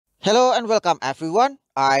Hello and welcome everyone.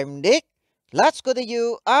 I'm Nick. Let's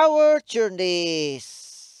continue our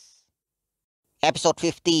journeys. Episode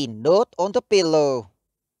 15, Note on the Pillow.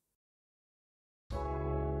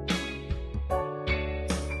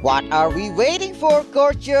 What are we waiting for,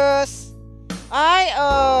 gorgeous?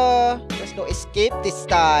 There's no escape this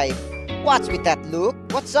time. What's with that look?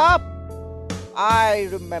 What's up? I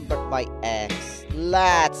remembered my ex.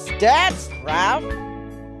 Let's dance, Ralph.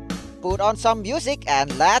 Put on some music and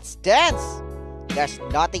let's dance. There's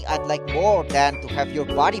nothing I'd like more than to have your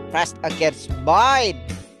body pressed against mine.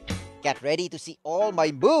 Get ready to see all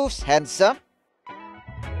my moves, handsome.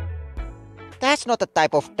 That's not the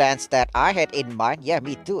type of dance that I had in mind. Yeah,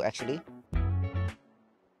 me too, actually.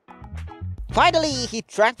 Finally, he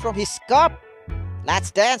drank from his cup. Let's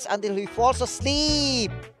dance until he falls asleep.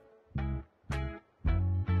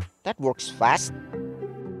 That works fast.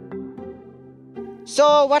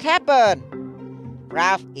 So, what happened?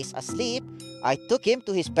 Ralph is asleep. I took him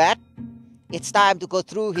to his bed. It's time to go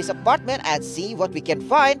through his apartment and see what we can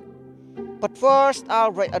find. But first,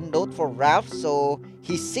 I'll write a note for Ralph so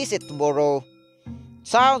he sees it tomorrow.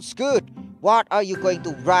 Sounds good. What are you going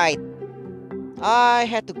to write? I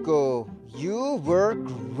had to go. You were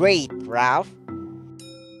great, Ralph.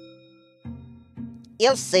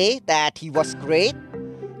 He'll say that he was great.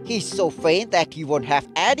 He's so faint that he won't have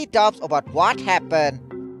any doubts about what happened.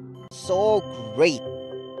 So great.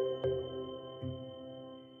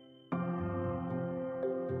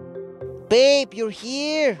 Babe, you're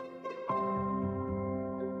here.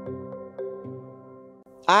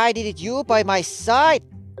 I needed you by my side.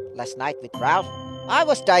 Last night with Ralph, I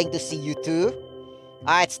was dying to see you too.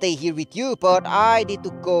 I'd stay here with you, but I need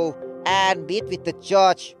to go and meet with the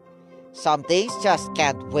judge. Some things just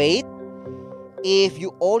can't wait. If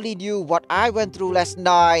you only knew what I went through last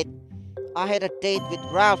night. I had a date with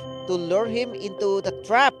Ralph to lure him into the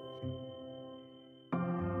trap.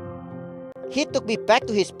 He took me back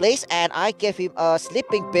to his place and I gave him a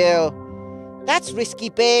sleeping pill. That's risky,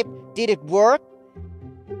 babe. Did it work?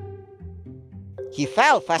 He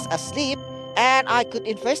fell fast asleep and I could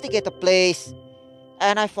investigate the place.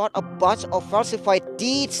 And I found a bunch of falsified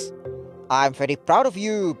deeds. I'm very proud of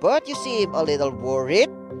you, but you seem a little worried.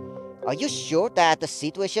 Are you sure that the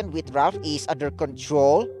situation with Ralph is under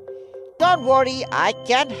control? Don't worry, I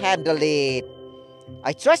can handle it.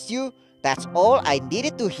 I trust you. That's all I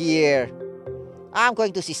needed to hear. I'm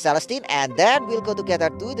going to see Celestine and then we'll go together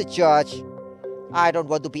to the judge. I don't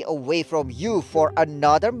want to be away from you for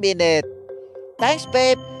another minute. Thanks,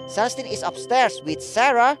 babe. Celestine is upstairs with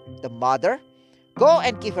Sarah, the mother. Go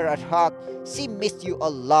and give her a hug. She missed you a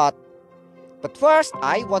lot. But first,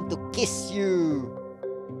 I want to kiss you.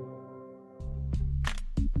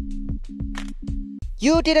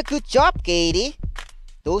 You did a good job, Katie.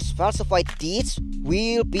 Those falsified deeds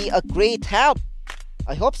will be a great help.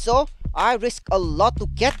 I hope so. I risk a lot to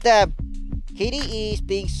get them. Katie is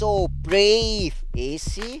being so brave, is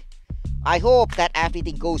she? I hope that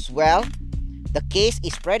everything goes well. The case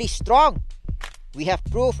is pretty strong. We have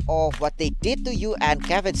proof of what they did to you and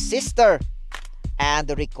Kevin's sister. And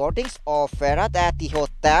the recordings of Vera at the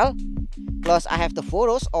hotel. Plus, I have the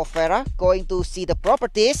photos of Vera going to see the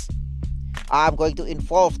properties. I'm going to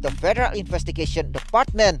involve the Federal Investigation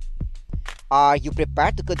Department. Are you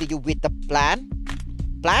prepared to continue with the plan?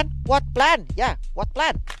 Plan? What plan? Yeah, what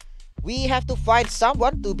plan? We have to find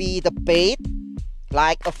someone to be the bait,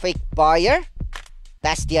 like a fake buyer.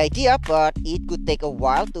 That's the idea, but it could take a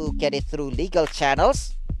while to get it through legal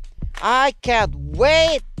channels. I can't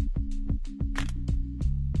wait!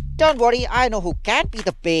 Don't worry, I know who can be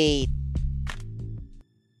the bait.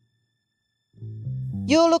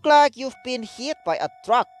 You look like you've been hit by a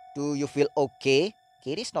truck. Do you feel okay?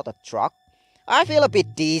 Katie's not a truck. I feel a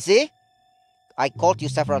bit dizzy. I called you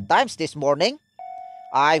several times this morning.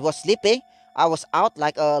 I was sleeping. I was out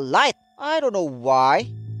like a light. I don't know why.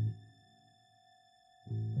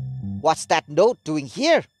 What's that note doing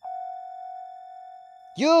here?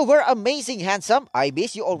 You were amazing, handsome. I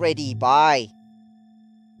miss you already. Bye.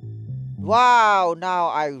 Wow, now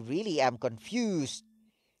I really am confused.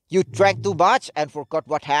 You drank too much and forgot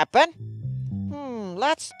what happened?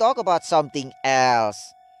 Let's talk about something else.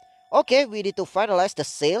 Okay, we need to finalize the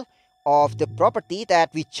sale of the property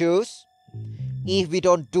that we choose. If we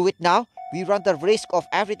don't do it now, we run the risk of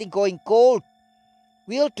everything going cold.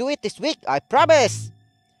 We'll do it this week, I promise.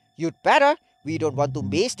 You'd better. We don't want to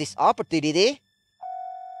miss this opportunity.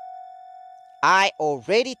 I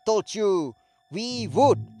already told you. We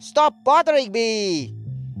would. Stop bothering me.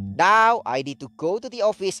 Now I need to go to the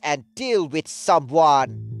office and deal with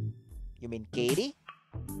someone. You mean Katie?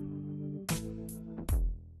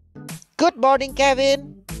 Good morning,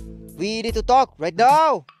 Kevin. we need to talk right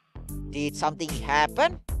now. Did something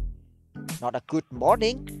happen? Not a good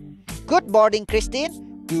morning. Good morning,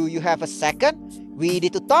 Christine. Do you have a second? We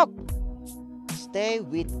need to talk. Stay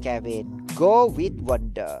with Kevin. Go with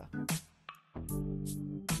Wanda.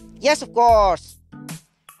 Yes, of course.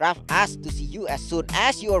 Ralph asked to see you as soon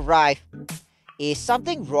as you arrive. Is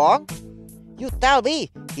something wrong? You tell me.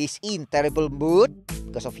 He's in terrible mood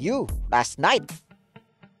because of you last night.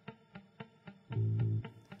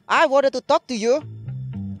 I wanted to talk to you.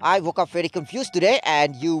 I woke up very confused today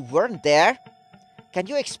and you weren't there. Can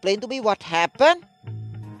you explain to me what happened?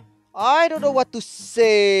 I don't know what to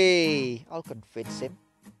say. I'll convince him.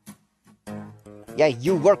 Yeah,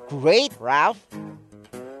 you were great, Ralph.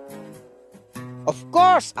 Of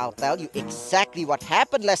course, I'll tell you exactly what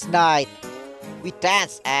happened last night. We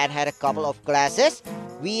danced and had a couple of glasses.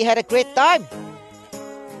 We had a great time.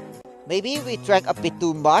 Maybe we drank a bit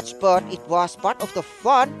too much, but it was part of the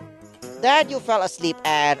fun. Then you fell asleep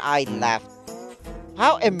and I left.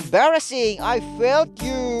 How embarrassing! I failed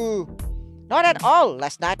you. Not at all.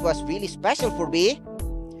 Last night was really special for me.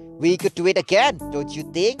 We could do it again, don't you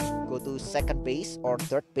think? Go to second base or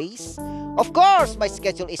third base? Of course, my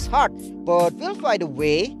schedule is hard, but we'll find a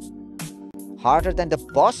way. Harder than the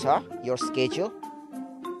boss, huh? Your schedule?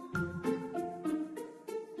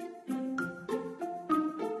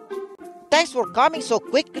 Thanks for coming so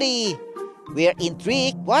quickly. We're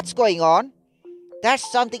intrigued. What's going on? There's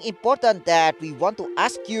something important that we want to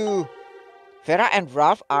ask you. Vera and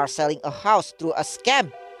Ralph are selling a house through a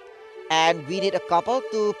scam. And we need a couple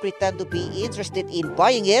to pretend to be interested in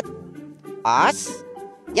buying it. Us?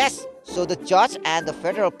 Yes, so the judge and the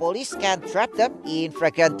federal police can trap them in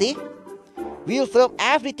flagrante. We'll film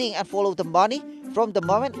everything and follow the money from the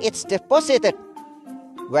moment it's deposited.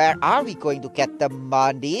 Where are we going to get the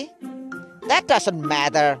money? That doesn't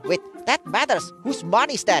matter. Wait, that matters. Whose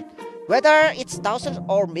money is that? Whether it's thousands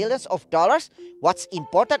or millions of dollars, what's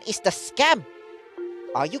important is the scam.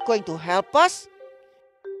 Are you going to help us?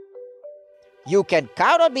 You can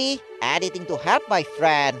count on me. Anything to help, my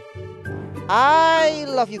friend. I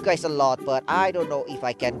love you guys a lot, but I don't know if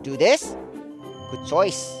I can do this. Good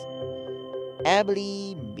choice.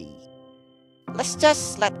 Emily, me. Let's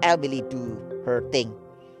just let Emily do her thing.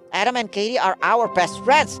 Adam and Katie are our best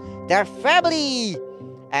friends. They're family.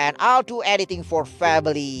 And I'll do anything for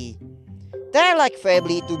family. They're like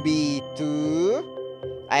family to me too.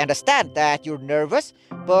 I understand that you're nervous,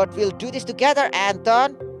 but we'll do this together,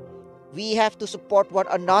 Anton. We have to support one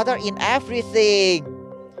another in everything.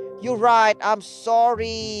 You're right, I'm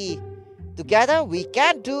sorry. Together we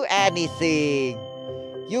can do anything.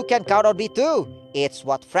 You can count on me too. It's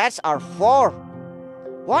what friends are for.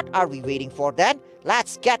 What are we waiting for then?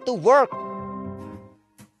 Let's get to work.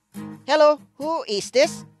 Hello, who is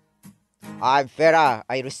this? I'm Vera.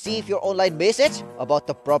 I received your online message about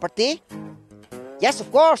the property. Yes,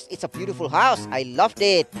 of course. It's a beautiful house. I loved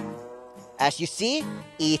it. As you see,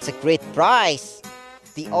 it's a great price.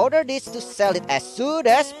 The owner needs to sell it as soon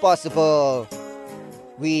as possible.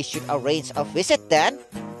 We should arrange a visit then.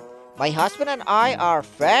 My husband and I are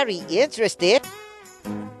very interested.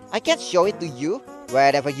 I can show it to you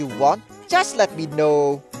wherever you want. Just let me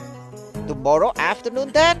know. Tomorrow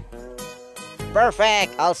afternoon then?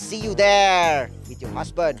 Perfect. I'll see you there with your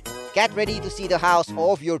husband. Get ready to see the house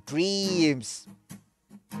of your dreams.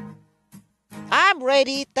 I'm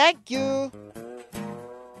ready. Thank you.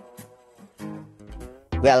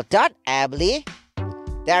 Well done, Emily.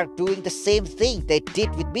 They're doing the same thing they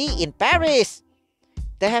did with me in Paris.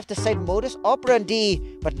 They have the same modus operandi,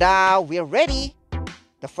 but now we're ready.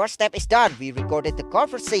 The first step is done. We recorded the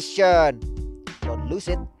conversation. Don't lose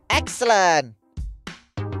it. Excellent.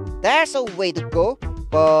 There's a way to go,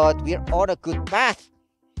 but we're on a good path.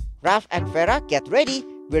 Ralph and Vera, get ready.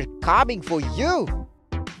 We're coming for you.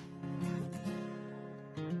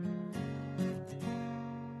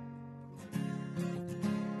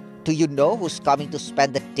 Do you know who's coming to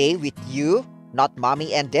spend the day with you? Not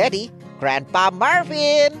Mommy and Daddy, Grandpa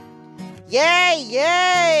Marvin. Yay,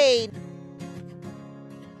 yay!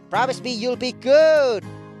 Promise me you'll be good.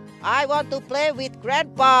 I want to play with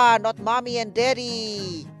Grandpa, not Mommy and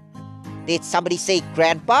Daddy. Did somebody say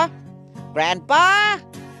Grandpa? Grandpa?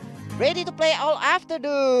 Ready to play all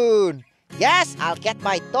afternoon. Yes, I'll get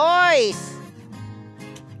my toys.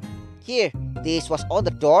 Here, this was on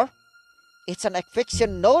the door. It's an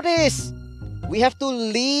eviction notice. We have to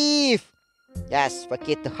leave. Yes,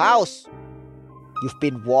 vacate the house. You've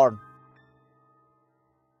been warned.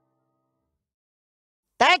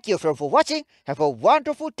 Thank you for watching. Have a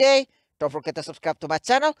wonderful day. Don't forget to subscribe to my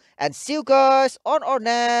channel. And see you guys on our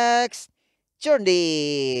next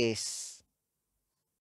journeys.